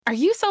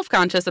Are you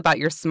self-conscious about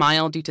your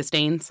smile due to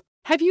stains?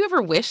 Have you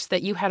ever wished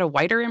that you had a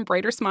whiter and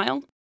brighter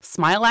smile?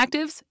 Smile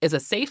Actives is a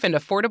safe and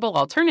affordable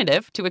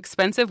alternative to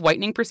expensive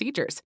whitening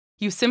procedures.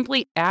 You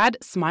simply add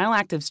Smile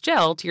Actives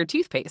gel to your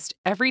toothpaste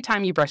every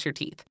time you brush your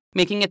teeth,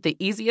 making it the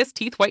easiest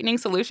teeth whitening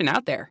solution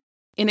out there.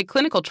 In a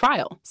clinical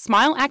trial,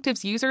 Smile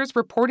Actives users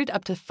reported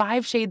up to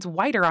 5 shades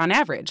whiter on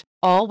average,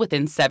 all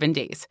within 7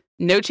 days.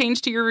 No change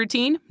to your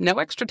routine, no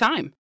extra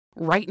time.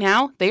 Right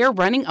now, they are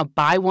running a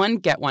buy one,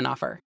 get one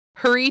offer.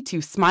 Hurry to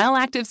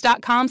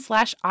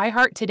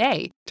smileactives.com/iHeart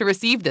today to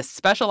receive this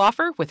special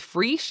offer with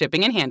free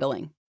shipping and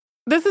handling.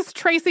 This is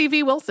Tracy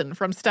V. Wilson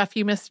from Stuff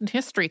You Missed in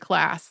History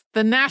class.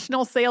 The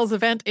national sales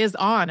event is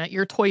on at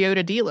your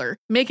Toyota dealer,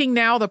 making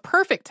now the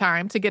perfect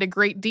time to get a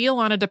great deal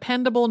on a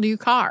dependable new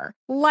car.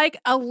 Like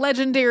a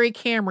legendary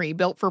Camry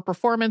built for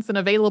performance and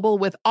available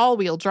with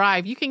all-wheel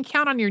drive, you can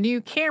count on your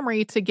new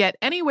Camry to get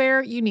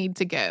anywhere you need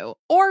to go.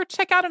 Or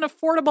check out an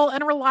affordable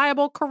and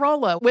reliable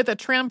Corolla with a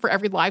trim for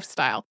every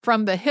lifestyle.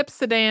 From the hip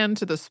sedan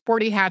to the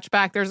sporty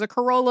hatchback, there's a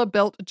Corolla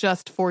built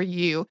just for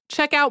you.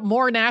 Check out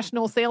more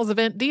national sales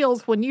event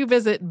deals when you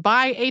visit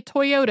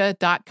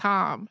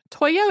buyatoyota.com.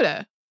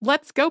 Toyota,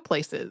 let's go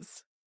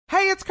places.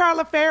 Hey, it's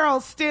Carla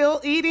Farrell,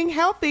 still eating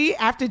healthy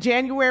after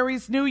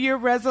January's New Year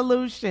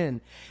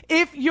resolution.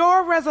 If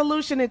your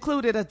resolution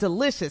included a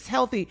delicious,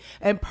 healthy,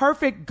 and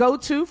perfect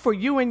go-to for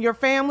you and your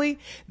family,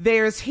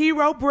 there's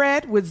Hero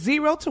Bread with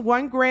 0 to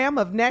 1 gram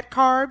of net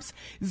carbs,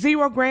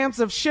 0 grams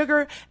of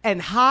sugar,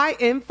 and high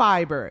in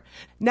fiber.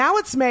 Now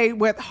it's made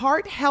with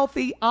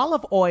heart-healthy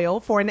olive oil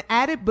for an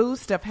added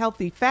boost of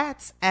healthy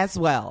fats as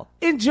well.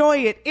 Enjoy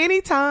it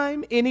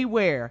anytime,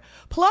 anywhere.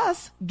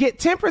 Plus, get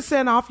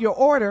 10% off your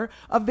order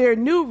of their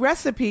new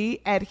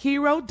recipe at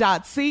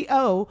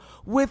hero.co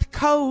with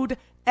code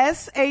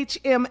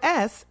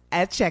SHMS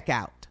at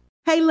checkout.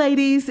 Hey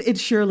ladies, it's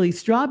Shirley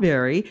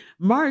Strawberry.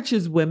 March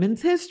is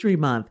Women's History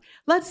Month.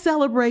 Let's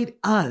celebrate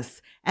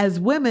us. As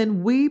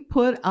women, we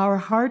put our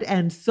heart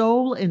and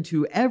soul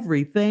into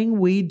everything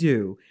we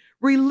do.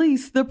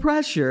 Release the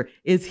Pressure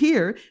is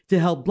here to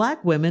help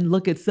Black women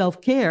look at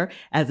self-care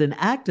as an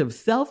act of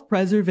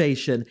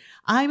self-preservation.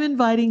 I'm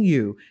inviting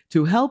you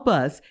to help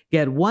us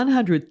get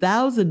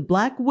 100,000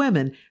 Black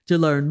women to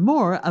learn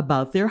more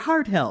about their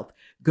heart health.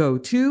 Go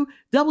to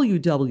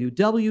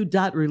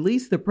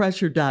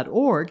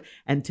www.releasethepressure.org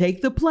and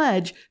take the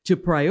pledge to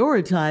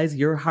prioritize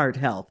your heart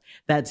health.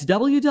 That's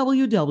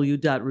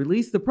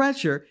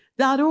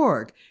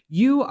www.releasethepressure.org.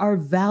 You are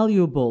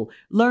valuable.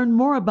 Learn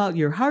more about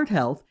your heart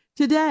health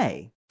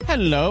today.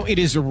 Hello, it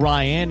is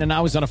Ryan, and I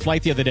was on a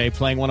flight the other day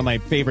playing one of my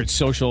favorite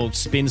social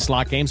spin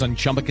slot games on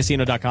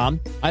ChumbaCasino.com.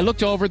 I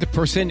looked over at the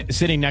person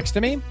sitting next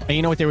to me, and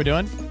you know what they were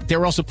doing? They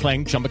were also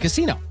playing Chumba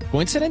Casino.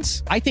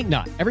 Coincidence? I think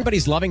not.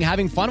 Everybody's loving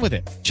having fun with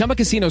it. Chumba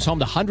Casino is home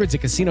to hundreds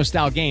of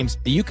casino-style games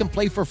that you can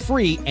play for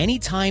free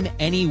anytime,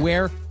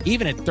 anywhere,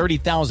 even at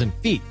 30,000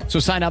 feet. So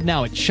sign up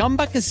now at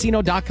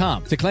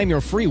ChumbaCasino.com to claim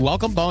your free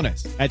welcome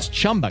bonus. That's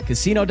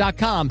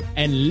ChumbaCasino.com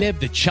and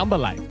live the Chumba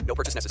life. No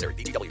purchase necessary.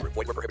 VGW. Void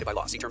where prohibited by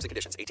law. See terms and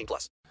conditions.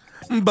 18+.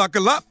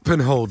 Buckle up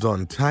and hold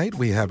on tight.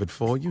 We have it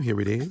for you. Here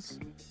it is.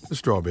 The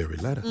Strawberry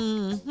Letter.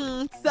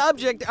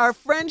 Subject, our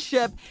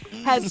friendship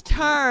has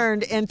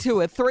turned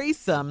into a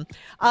threesome.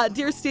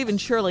 Dear Stephen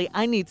Shirley,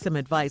 I need some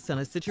advice on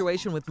a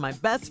situation with my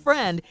best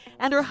friend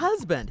and her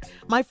husband.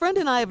 My friend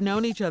and I have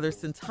known each other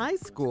since high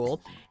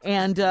school,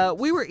 and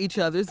we were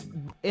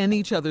in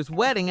each other's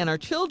wedding, and our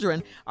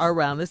children are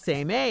around the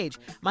same age.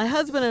 My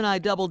husband and I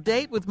double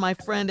date with my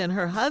friend and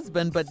her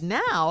husband, but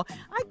now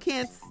I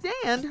can't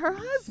stand her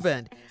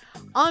husband.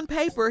 On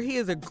paper, he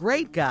is a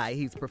great guy.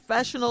 He's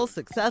professional,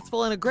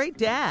 successful, and a great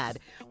dad.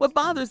 What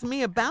bothers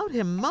me about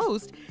him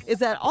most is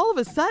that all of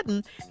a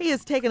sudden, he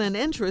has taken an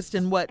interest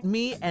in what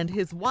me and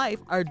his wife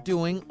are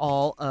doing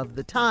all of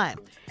the time.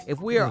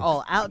 If we are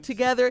all out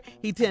together,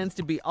 he tends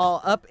to be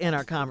all up in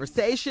our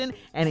conversation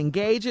and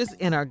engages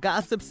in our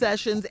gossip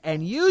sessions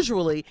and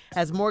usually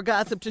has more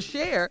gossip to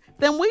share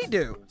than we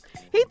do.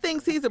 He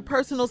thinks he's a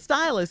personal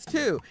stylist,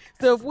 too.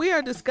 So if we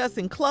are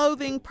discussing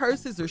clothing,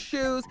 purses, or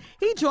shoes,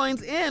 he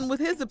joins in with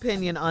his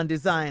opinion on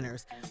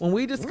designers. When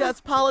we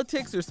discuss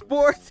politics or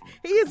sports,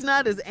 he is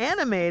not as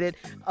animated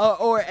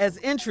or as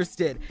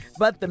interested.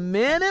 But the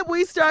minute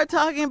we start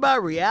talking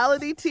about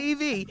reality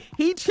TV,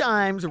 he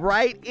chimes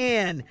right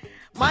in.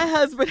 My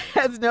husband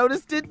has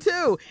noticed it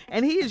too,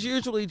 and he is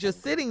usually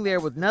just sitting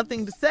there with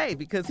nothing to say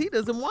because he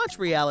doesn't watch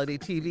reality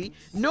TV,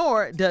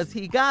 nor does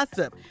he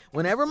gossip.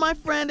 Whenever my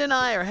friend and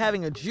I are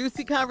having a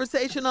juicy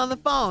conversation on the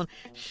phone,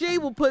 she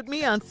will put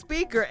me on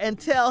speaker and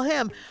tell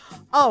him,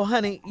 "Oh,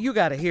 honey, you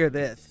got to hear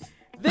this.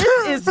 This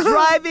is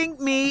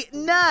driving me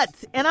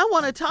nuts." And I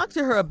want to talk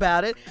to her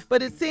about it,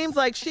 but it seems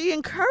like she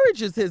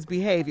encourages his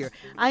behavior.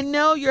 I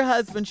know your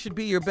husband should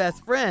be your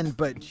best friend,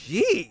 but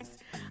geez,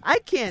 I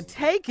can't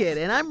take it,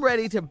 and I'm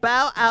ready to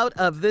bow out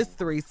of this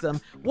threesome.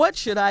 What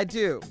should I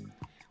do?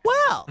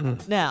 Well,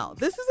 now,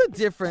 this is a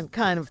different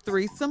kind of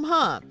threesome,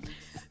 huh?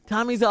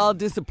 Tommy's all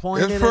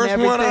disappointed This and first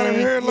everything. one I done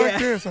heard like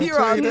this, I'll You're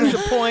tell all you that.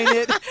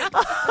 disappointed.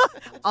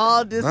 All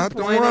Not disappointed.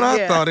 the one I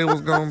yeah. thought it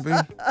was going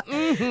to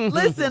be.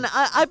 Listen,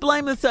 I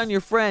blame this on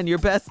your friend, your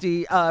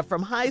bestie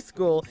from high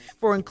school,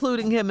 for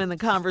including him in the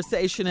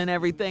conversation and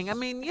everything. I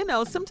mean,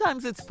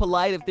 sometimes it's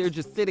polite if they're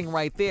just sitting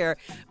right there.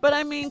 But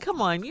I mean,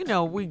 come on,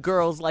 we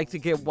girls like to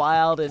get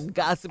wild and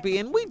gossipy,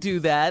 and we do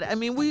that. I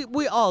mean,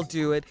 we all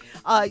do it.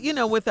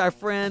 With our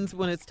friends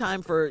when it's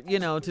time for,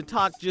 to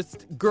talk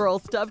just girl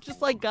stuff,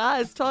 just like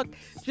guys talk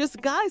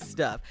just guy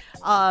stuff.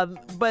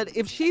 But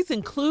if she's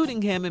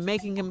including him and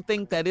making him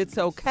think that it's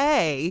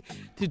okay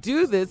to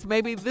do this,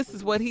 maybe this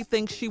is what he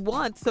thinks she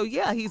wants. So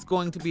yeah, he's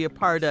going to be a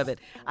part of it.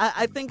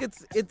 I think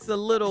it's a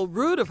little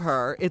rude of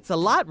her. It's a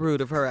lot rude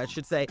of her, I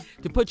should say,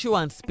 to put you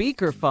on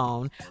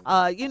speakerphone.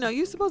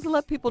 You're supposed to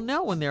let people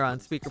know when they're on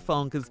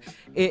speakerphone, because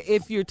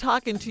if you're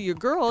talking to your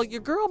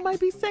girl might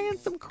be saying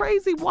some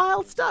crazy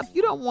wild stuff.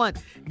 You don't want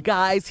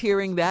guys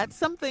hearing that.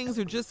 Some things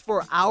are just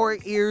for our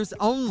ears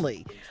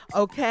only.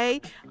 Okay?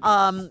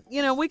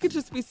 We could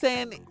just be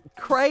saying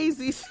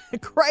crazy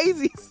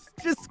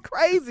just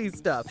crazy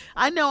stuff.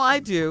 I know I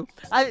do.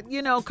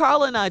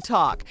 Carla and I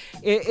talk.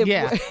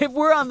 If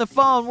we're on the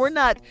phone, we're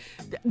not,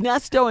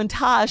 Nesto and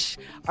Tosh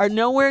are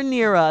nowhere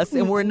near us,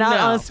 and we're not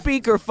on a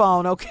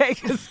speakerphone, okay?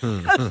 'Cause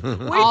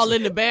all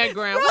in the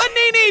background. Right. What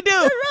Nene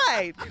do?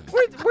 Right.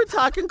 We're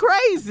talking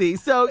crazy.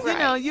 So,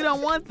 you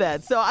don't want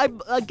that. So,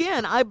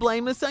 I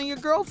blame this on your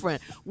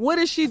girlfriend. What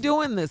is she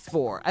doing this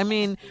for? I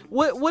mean,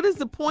 what is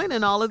the point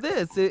in all of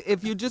this?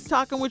 If you're just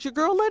talking with your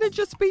girl, let it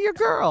just be your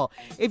girl.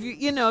 If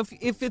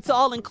if it's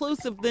all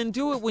inclusive, then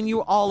do it when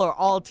you all are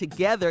all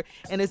together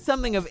and it's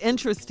something of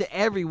interest to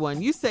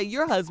everyone. You say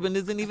your husband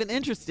isn't even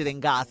interested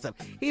in gossip.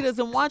 He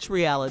doesn't watch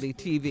reality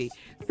TV.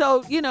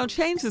 So,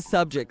 change the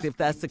subject if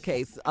that's the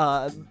case.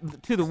 To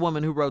the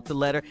woman who wrote the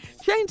letter,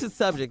 change the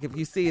subject if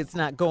you see it's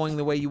not going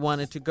the way you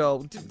want it to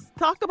go. Just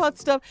talk about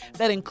stuff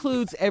that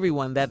includes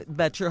everyone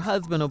that your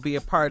husband will be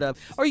a part of.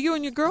 Or you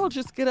and your girl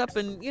just get up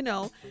and,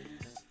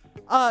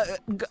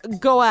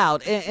 go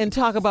out and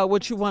talk about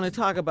what you want to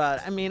talk about.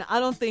 I mean, I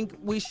don't think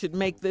we should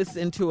make this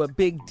into a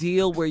big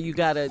deal where you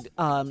got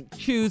to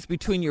choose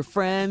between your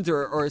friends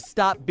or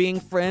stop being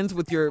friends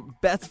with your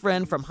best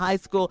friend from high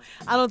school.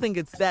 I don't think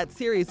it's that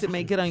serious. It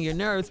may get on your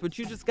nerves, but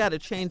you just got to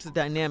change the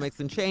dynamics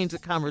and change the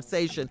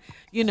conversation.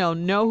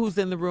 Know who's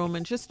in the room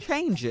and just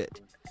change it.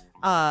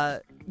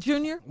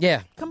 Junior?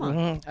 Yeah. Come on.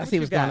 Mm-hmm. I see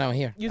what's going on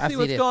here. You see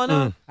what's going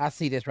on? I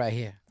see this right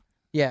here.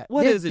 Yeah.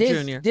 What is it,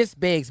 Junior? This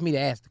begs me to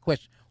ask the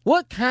question.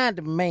 What kind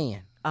of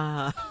man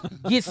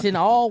gets in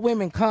all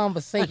women I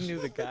conversation, knew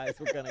the guys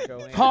were going to go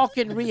in.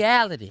 talking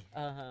reality,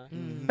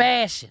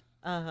 fashion,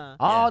 know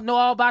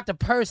all about the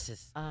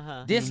purses,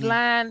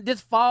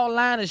 this fall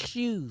line of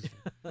shoes,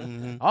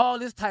 all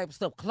this type of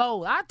stuff,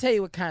 clothes. I'll tell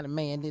you what kind of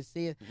man this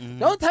is.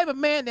 The only type of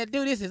man that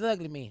do this is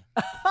ugly men.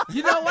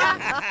 You know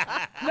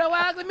why? You know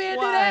why ugly men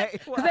do that?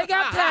 Because they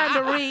got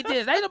time to read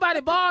this. Ain't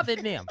nobody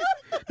bothering them.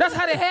 That's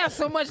how they have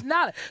so much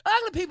knowledge.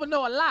 Ugly people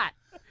know a lot.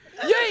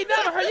 You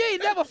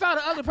ain't never found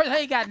an ugly person who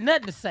ain't got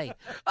nothing to say.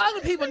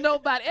 Ugly people know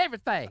about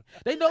everything.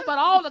 They know about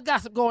all the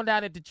gossip going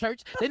down at the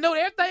church. They know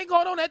everything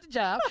going on at the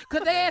job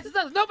because their ass is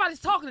ugly. Nobody's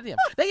talking to them.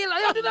 They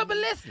don't do nothing but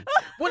listen.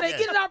 When they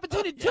get an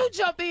opportunity to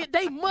jump in,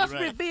 they must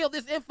reveal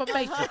this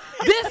information.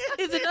 This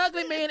is an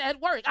ugly man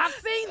at work. I've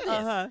seen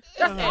this.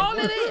 That's all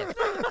it is.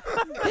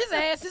 His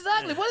ass is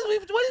ugly. What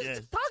is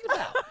he talking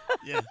about?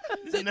 Yeah.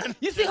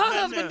 You see, her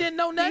husband didn't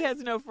know nothing. He has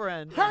no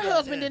friend. Her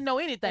husband didn't know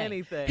anything.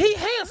 Anything. He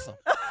handsome.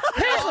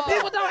 Handsome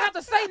people don't have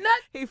to say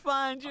nothing. He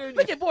fine, Junior.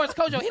 Look at Boris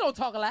Kojo. He don't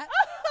talk a lot.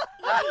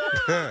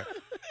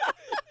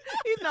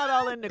 He's not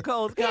all in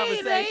Nicole's He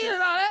conversation. ain't all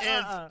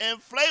that.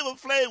 And Flavor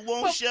Flav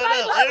won't But shut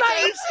Flavor up.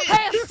 Everything Flav she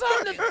had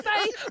something to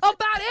say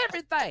about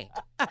everything.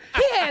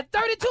 He had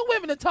 32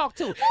 women to talk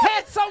to.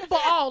 Had something for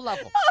all of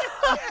them.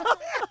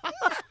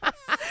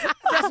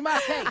 That's my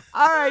case.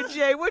 All right,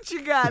 Jay, what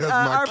you got? That's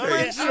my Our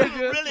case. friendship. I'm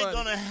really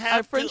going to Our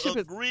have friendship to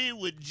is- agree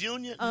with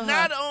Junior.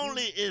 Not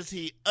only is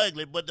he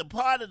ugly, but the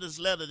part of this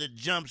letter that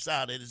jumps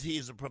out is he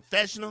is a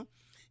professional,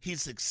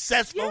 he's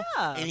successful,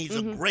 Yeah. and he's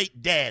a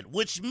great dad,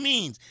 which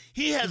means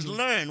he has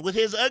learned with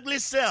his ugly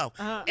self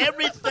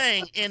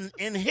everything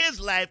in his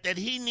life that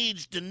he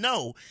needs to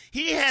know.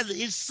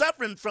 He's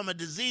suffering from a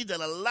disease that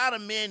a lot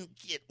of men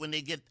get when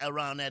they get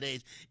around that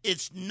age.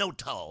 It's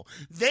know-it-all.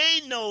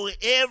 They know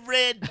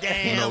every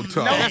damn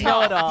Know-it-all. thing.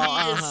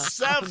 Know-it-all. He is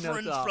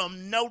suffering Know-it-all.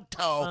 from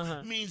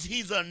know-it-all. Means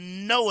he's a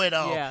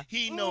know-it-all. Yeah.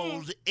 He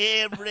knows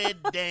every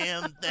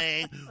damn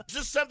thing.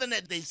 Just something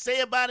that they say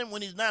about him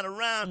when he's not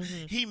around.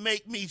 He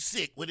make me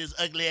sick with his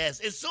ugly ass.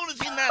 As soon as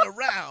he's not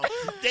around,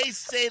 they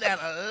say that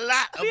a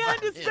lot about You him.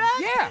 understand?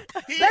 Yeah.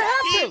 They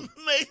have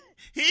to.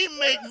 He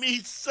make me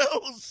so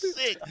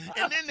sick.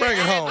 And then Bring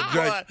they it home, add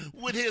Jay. part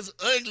with his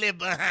ugly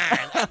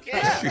behind.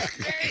 Okay?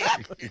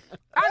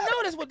 I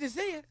know that's what this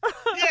is.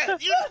 Yeah,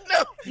 you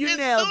know. You as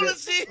nailed soon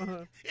it.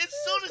 As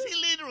soon as he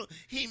leave the room,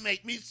 he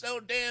make me so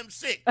damn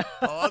sick.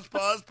 Pause.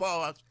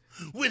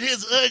 with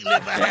his ugly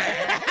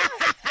behind.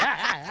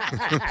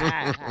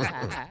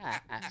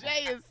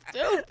 Jay is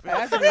stupid.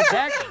 That's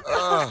exactly.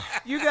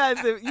 You guys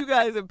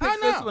have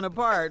picked this one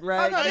apart,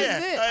 right? Oh, this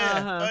is it.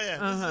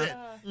 This is it.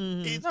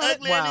 He's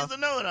ugly and he's a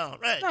know-it-all,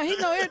 right? No, he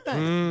know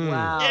everything.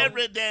 Wow.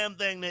 Every damn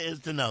thing there is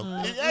to know.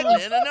 He's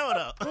ugly and a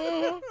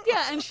know-it-all.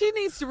 Yeah, and she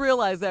needs to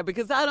realize that,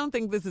 because I don't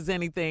think this is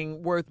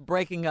anything worth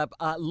breaking up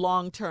a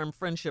long-term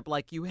friendship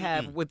like you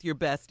have with your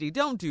bestie.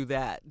 Don't do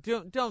that.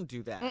 Don't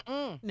do that.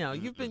 No,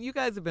 you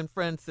guys have been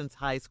friends since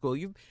high school.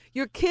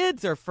 Your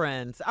kids are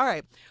friends. All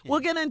right, we'll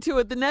get into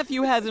it. The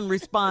nephew hasn't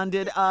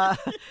responded.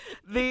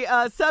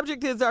 The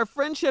subject is our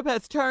friendship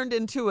has turned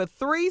into a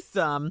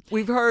threesome.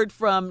 We've heard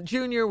from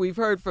Junior. We've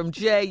heard from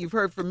Jay. You've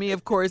heard from me,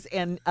 of course,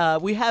 and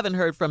we haven't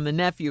heard from the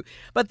nephew.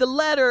 But the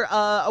letter,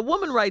 a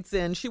woman writes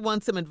in. She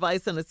wants some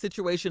advice on a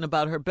situation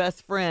about her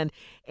best friend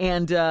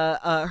and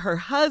her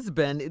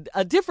husband,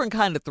 a different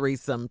kind of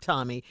threesome,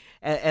 Tommy,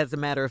 as a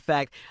matter of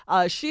fact.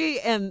 She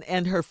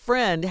and her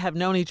friend have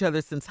known each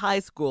other since high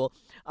school.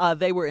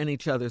 They were in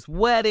each other's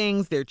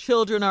weddings. Their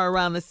children are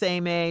around the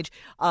same age.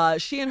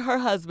 She and her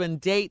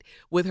husband date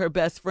with her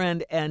best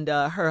friend and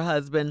her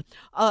husband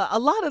a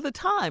lot of the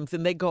times,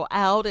 and they go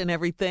out and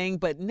everything.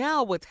 But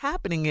now what's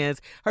happening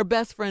is her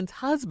best friend's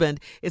husband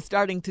is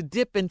starting to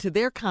dip into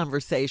their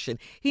conversation.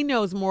 He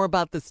knows more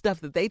about the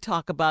stuff that they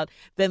talk about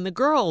than the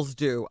girls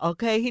do,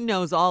 okay? He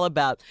knows all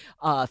about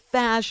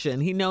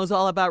fashion. He knows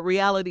all about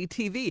reality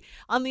TV.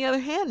 On the other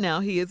hand,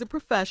 now, he is a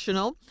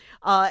professional,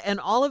 and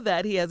all of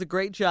that. He has a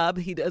great job.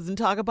 He doesn't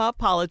talk about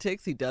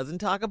politics. He doesn't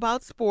talk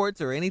about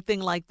sports or anything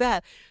like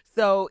that.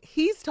 So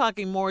he's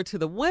talking more to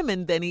the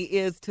women than he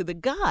is to the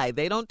guy.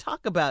 They don't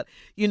talk about,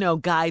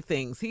 guy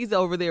things. He's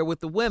over there with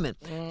the women.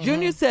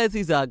 Junior says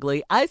he's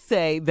ugly. I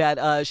say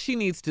that she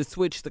needs to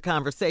switch the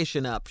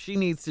conversation up. She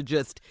needs to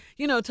just,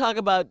 talk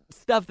about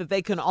stuff that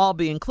they can all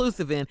be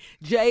inclusive in.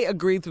 Jay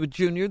agrees with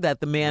Junior that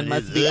the man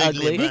must be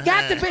ugly. He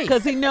got to be.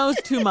 Because he knows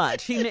too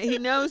much. He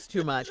knows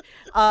too much.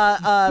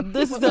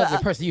 This is the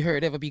person you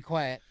heard ever be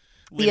quiet.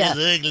 With his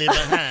ugly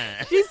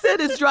behind. She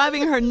said it's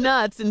driving her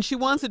nuts, and she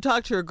wants to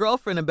talk to her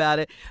girlfriend about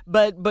it,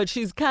 but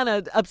she's kind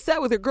of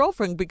upset with her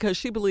girlfriend because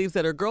she believes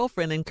that her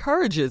girlfriend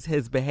encourages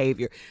his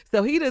behavior.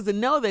 So he doesn't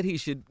know that he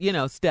should,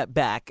 step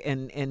back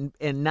and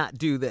not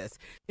do this.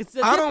 It's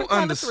a I don't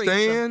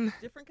understand.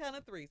 Different kind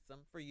of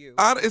threesome for you.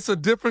 It's a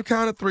different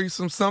kind of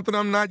threesome. Something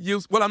I'm not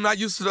used. Well, I'm not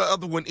used to the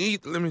other one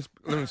either. Let me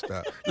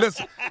stop.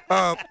 Listen.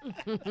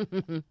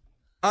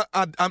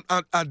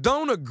 I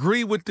don't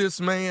agree with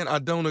this man. I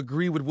don't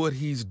agree with what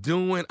he's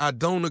doing. I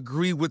don't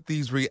agree with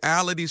these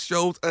reality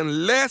shows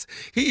unless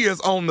he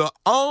is on the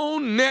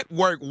OWN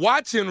network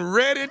watching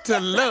Ready to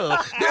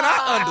Love. Then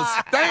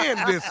I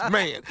understand this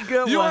man.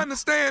 You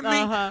understand me?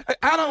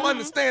 I don't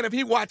understand if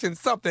he's watching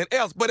something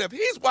else, but if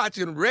he's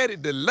watching Ready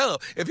to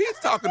Love, if he's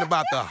talking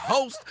about the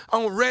host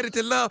on Ready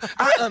to Love,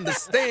 I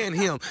understand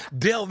him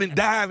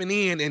diving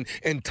in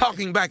and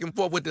talking back and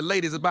forth with the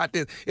ladies about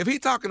this. If he's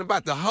talking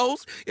about the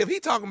host, if he's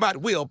talking about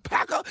Will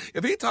Packer,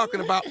 if he's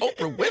talking about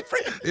Oprah Winfrey,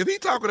 if he's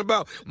talking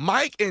about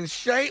Mike and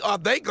Shay, are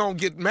they gonna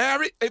get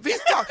married? If he's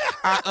talking,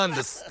 I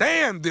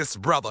understand this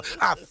brother.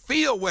 I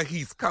feel where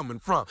he's coming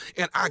from,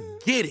 and I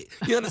get it.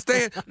 You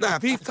understand? Now,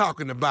 if he's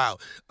talking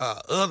about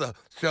other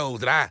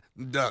shows that I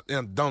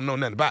don't know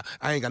nothing about,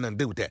 I ain't got nothing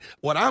to do with that.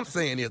 What I'm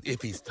saying is,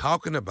 if he's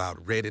talking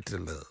about Ready to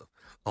Love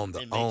on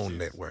the OWN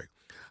network,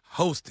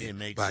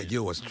 hosted by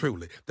yours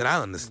truly, that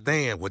I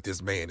understand what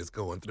this man is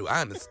going through. I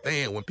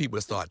understand when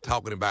people start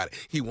talking about it,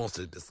 he wants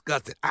to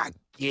discuss it. I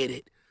get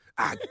it.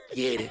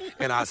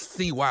 And I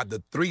see why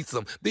the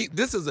threesome,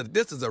 this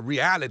is a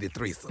reality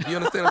threesome. You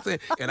understand what I'm saying?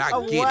 And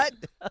I get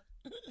it.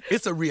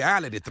 It's a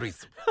reality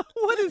threesome.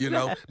 What is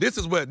that? This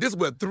is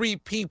where three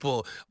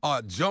people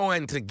are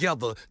joined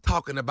together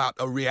talking about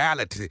a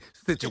reality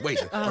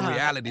situation, a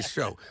reality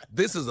show.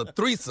 This is a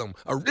threesome.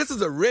 This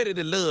is a Ready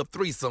to Love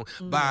threesome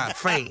by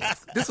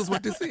fans. This is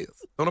what this is.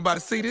 Don't nobody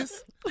see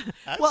this?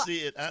 I see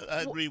it.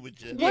 I agree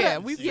with you.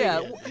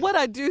 What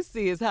I do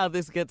see is how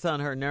this gets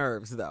on her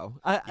nerves, though.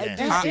 I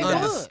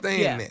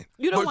understand that.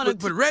 You don't want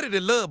but Ready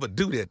to Love will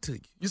do that to you.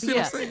 You see what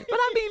I'm saying? But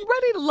I mean,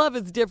 Ready to Love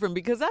is different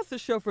because that's a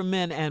show for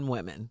men and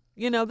women.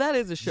 That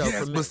is a show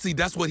for men. But see,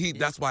 that's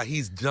why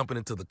he's jumping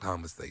into the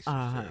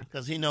conversation.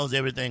 Because he knows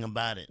everything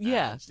about it.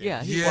 Yes.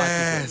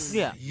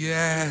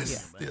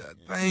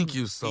 Thank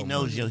you so much. He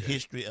knows your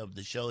history of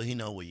the show. He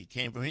knows where you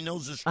came from. He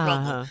knows the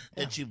struggle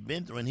that you've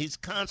been through, and he's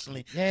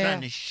constantly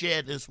trying to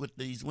share this with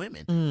these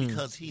women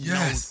because he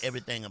knows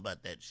everything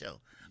about that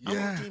show. I'm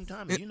on Team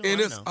Tommy.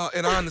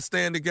 And I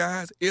understand it,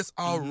 guys. It's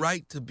all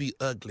right to be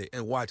ugly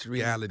and watch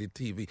reality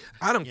TV.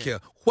 I don't care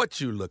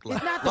what you look like.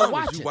 It's not as the long as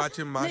watching. you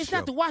watching my It's show.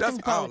 not the watching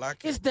That's all I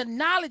care. It's the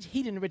knowledge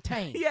he didn't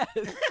retain. Yes.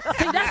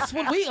 See, that's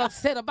what we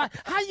upset about.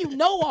 How you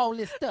know all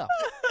this stuff?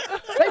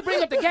 They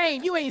bring up the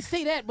game. You ain't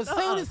see that. But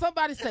soon as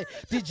somebody say,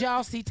 did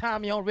y'all see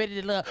Tommy on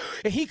Ready to Love?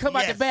 And he come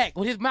out the back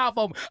with his mouth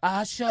open.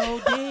 I sure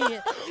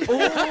did.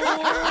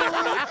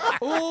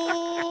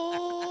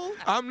 Ooh.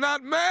 I'm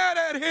not mad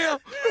at him.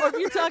 Or if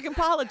you're talking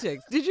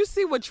politics, did you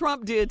see what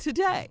Trump did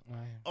today?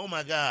 Oh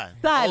my God.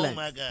 Silence. Oh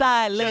my God.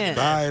 Silence.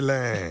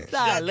 Silence.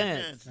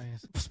 Silence.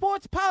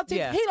 Sports, politics,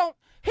 Yeah. he don't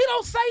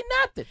say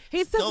nothing.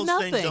 He says Those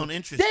nothing. things don't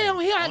interest They him.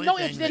 don't- he have Only no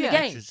thing interest in that the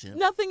game. interests him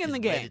Nothing in is the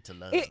game. Ready to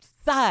Love. It's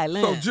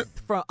silence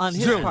on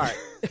his Junior. part.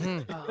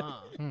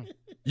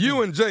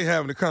 You and Jay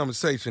having a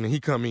conversation and he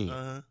come in.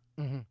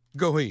 Uh-huh.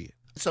 Go ahead.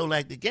 So,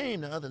 like the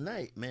game the other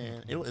night,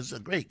 man, it was a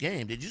great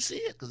game. Did you see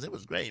it? Because it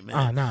was great, man.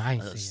 Oh, no, I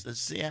ain't see it.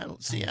 Seattle,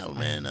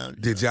 man.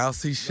 Did y'all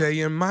see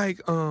Shay and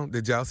Mike?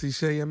 Did y'all see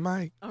Shay and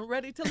Mike? I'm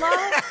ready to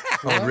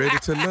love. Ready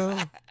to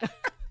Love?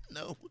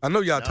 No. I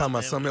know y'all No, talking about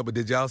man, something else, but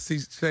did y'all see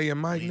Shay and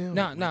Mike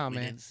now? No, we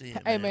man. didn't see it,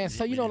 Hey, man. man.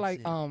 So We you know,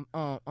 didn't like,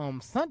 see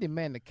it. Sunday,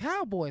 man, the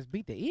Cowboys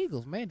beat the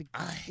Eagles, man.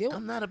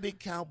 I'm not a big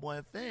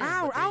Cowboy fan.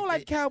 I but don't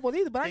like Cowboys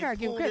either, but I they gotta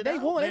give pulled credit. it They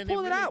out, won. They man.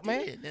 pulled They it out, really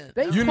man. did, yeah.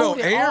 They You know,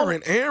 pulled it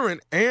all-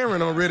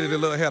 Aaron on Ready to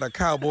Love had a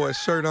Cowboy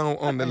shirt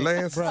on the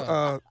last.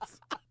 Bruh.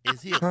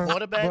 Is he a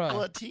quarterback Bruh.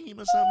 for a team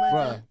or something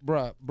like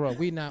that? Bruh,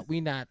 we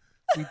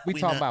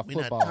talking about We're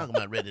football. not talking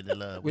about Ready to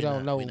Love. We We're don't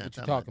not- know we're what not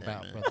you're talking talking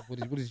about, that, man.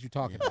 brother. What is you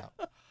talking about?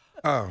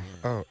 Okay.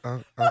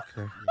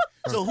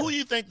 So who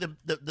you think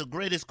the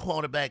greatest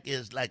quarterback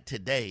is like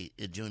today,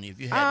 Junior?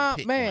 If you had to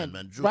pick man,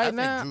 one, right I think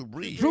now, Drew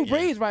Brees. Drew yeah.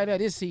 Brees right there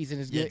this season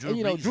is Yeah, good. Drew And,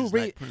 you know, Brees Drew is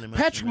Brees, like pretty much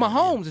Patrick the man,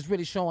 Mahomes yeah. is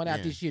really showing out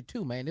Yeah. this year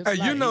too, man. There's Hey, a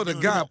lot you of- know the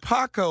guy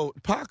Paco,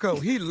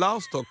 he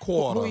lost a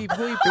quarter. Who he- It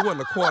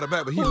wasn't a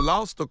quarterback, but he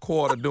lost a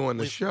quarter during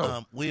the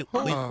show. We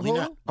Who?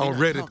 not On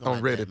Reddit- talking on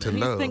about Reddit that, to man.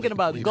 Love. He's thinking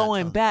about We not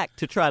going talking- back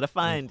to try to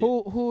find it.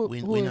 who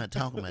We're not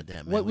talking about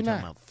that, man. What, We're we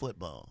talking not? about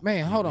football.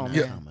 Man, hold on, We're not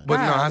man. talking about But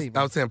that. no, Golly,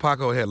 I was saying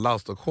Paco had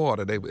lost a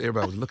quarter.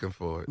 Everybody was looking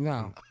for it.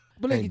 No.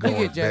 But look, Ain't look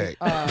here, going Jay.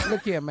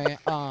 Look here, man.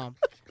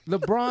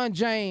 LeBron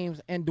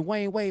James and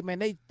Dwayne Wade, man,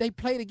 they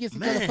played against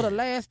each other for the Man.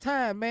 last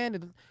time,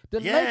 man.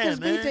 The Yeah, Lakers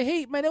beat man. the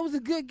Heat, man. That was a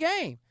good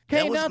game.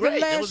 That Came was down to the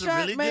great. That last was a shot,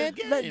 really man.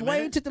 good Like, game, Dwayne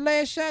man. took the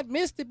last shot,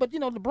 missed it, but you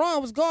know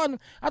LeBron was guarding.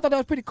 I thought that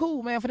was pretty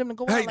cool, man, for them to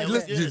go Hey, out like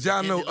listen, that. did y'all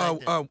It know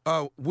did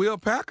like Will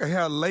Packer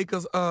had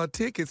Lakers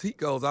tickets? He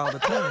goes all the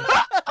time.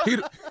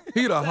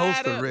 he the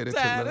host of Ready to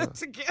Love.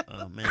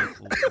 Oh man,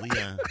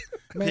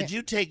 Man. could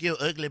you take your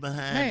ugly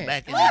behind Man.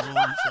 back in the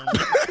room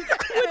somewhere?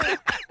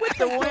 With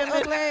the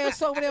ugly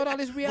ass over there with all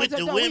this reality. With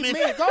the Don't we women.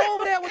 men. Go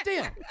over there with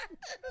them.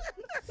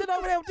 Sit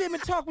over there with them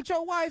and talk with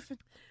your wife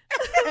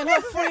and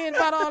her friend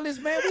about all this,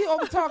 man. We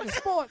over talking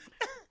sports.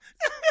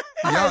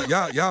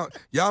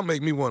 Y'all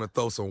make me want to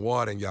throw some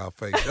water in y'all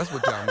face. That's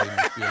what y'all make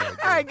me feel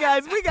like. All right,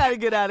 guys, we got to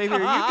get out of here.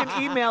 You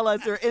can email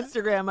us or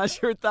Instagram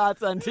us your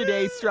thoughts on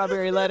today's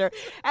Strawberry Letter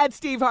at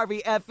Steve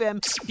Harvey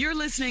FM. You're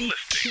listening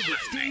to the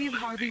Steve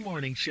Harvey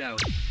Morning Show.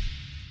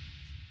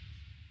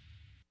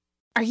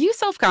 Are you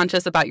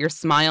self-conscious about your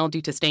smile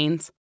due to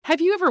stains? Have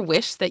you ever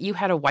wished that you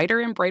had a whiter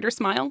and brighter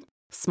smile?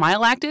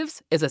 Smile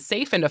Actives is a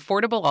safe and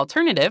affordable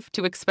alternative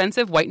to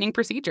expensive whitening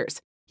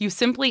procedures. You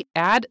simply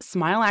add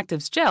Smile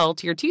Actives gel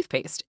to your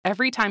toothpaste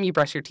every time you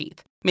brush your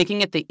teeth,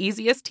 making it the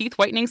easiest teeth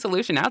whitening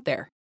solution out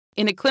there.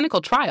 In a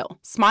clinical trial,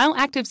 Smile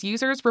Actives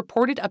users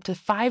reported up to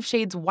 5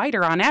 shades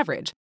whiter on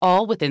average,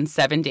 all within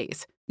 7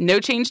 days. No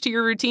change to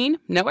your routine,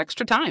 no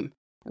extra time.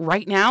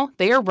 Right now,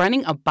 they are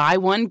running a buy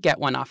one, get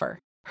one offer.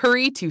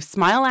 Hurry to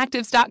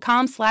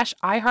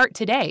smileactives.com/iHeart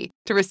today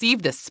to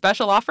receive this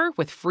special offer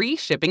with free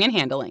shipping and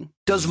handling.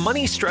 Does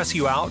money stress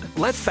you out?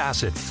 Let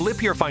Facet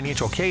flip your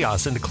financial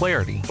chaos into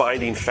clarity.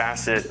 Finding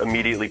Facet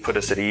immediately put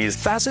us at ease.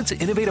 Facet's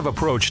innovative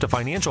approach to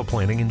financial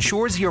planning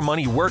ensures your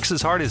money works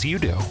as hard as you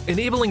do,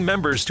 enabling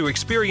members to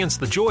experience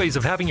the joys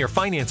of having your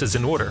finances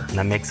in order. And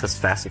that makes us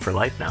Facet for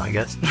life now, I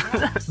guess.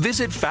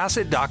 Visit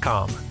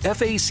Facet.com,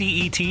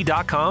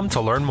 FACET.com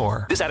to learn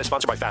more. This ad is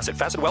sponsored by Facet.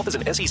 Facet Wealth is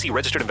an SEC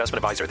registered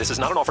investment advisor. This is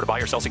not an offer to buy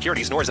or sell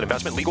securities, nor is it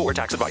investment, legal, or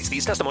tax advice.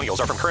 These testimonials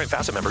are from current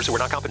Facet members who are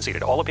not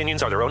compensated. All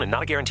opinions are their own and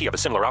not a guarantee of a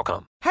similar outcome.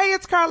 Hey,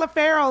 it's Carla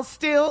Farrell,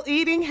 still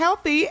eating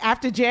healthy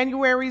after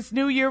January's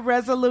New Year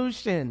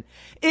resolution.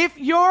 If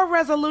your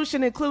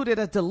resolution included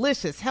a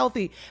delicious,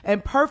 healthy,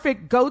 and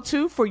perfect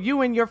go-to for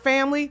you and your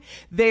family,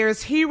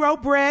 there's Hero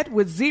Bread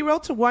with 0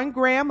 to 1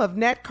 gram of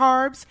net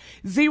carbs,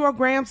 0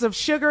 grams of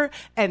sugar,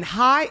 and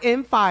high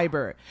in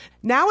fiber.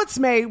 Now it's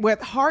made with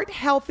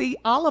heart-healthy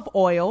olive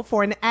oil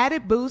for an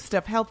added boost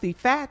of healthy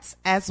fats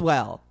as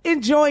well.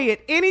 Enjoy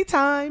it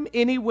anytime,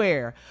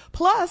 anywhere.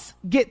 Plus,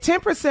 get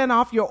 10%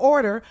 off your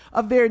order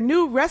of their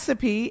new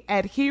recipe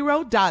at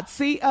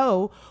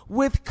hero.co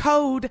with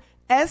code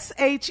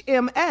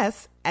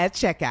SHMS at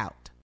checkout.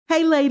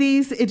 Hey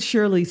ladies, it's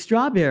Shirley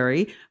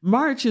Strawberry.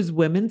 March is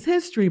Women's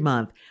History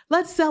Month.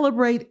 Let's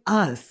celebrate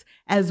us.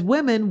 As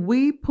women,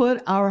 we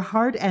put our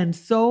heart and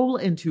soul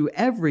into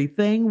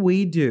everything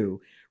we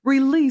do.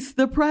 Release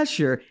the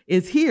Pressure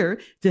is here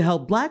to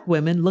help Black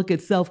women look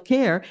at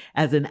self-care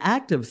as an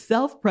act of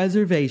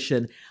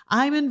self-preservation.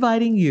 I'm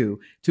inviting you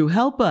to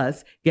help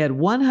us get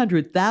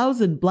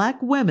 100,000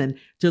 Black women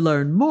to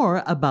learn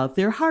more about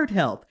their heart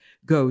health.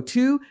 Go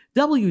to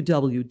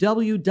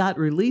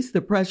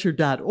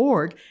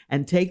www.releasethepressure.org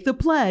and take the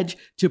pledge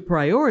to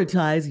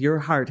prioritize your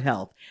heart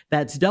health.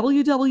 That's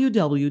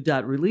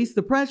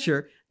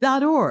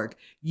www.releasethepressure.org.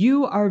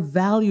 You are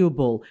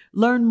valuable.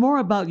 Learn more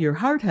about your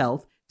heart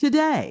health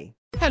today.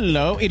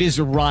 Hello, it is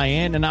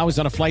Ryan, and I was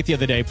on a flight the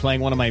other day playing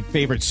one of my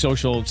favorite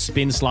social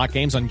spin slot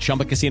games on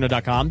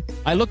ChumbaCasino.com.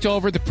 I looked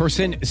over at the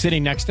person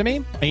sitting next to me,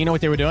 and you know what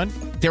they were doing?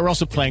 They were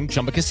also playing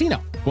Chumba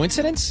Casino.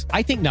 Coincidence?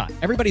 I think not.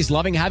 Everybody's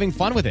loving having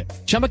fun with it.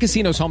 Chumba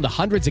Casino is home to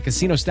hundreds of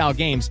casino-style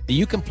games that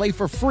you can play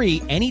for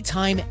free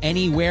anytime,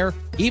 anywhere,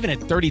 even at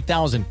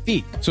 30,000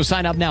 feet. So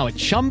sign up now at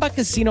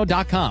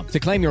ChumbaCasino.com to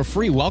claim your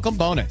free welcome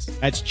bonus.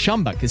 That's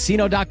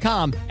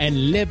ChumbaCasino.com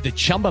and live the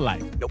Chumba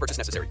life. No purchase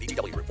necessary.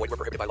 VGW Group. Void where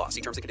prohibited by law.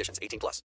 See terms and conditions. 18+.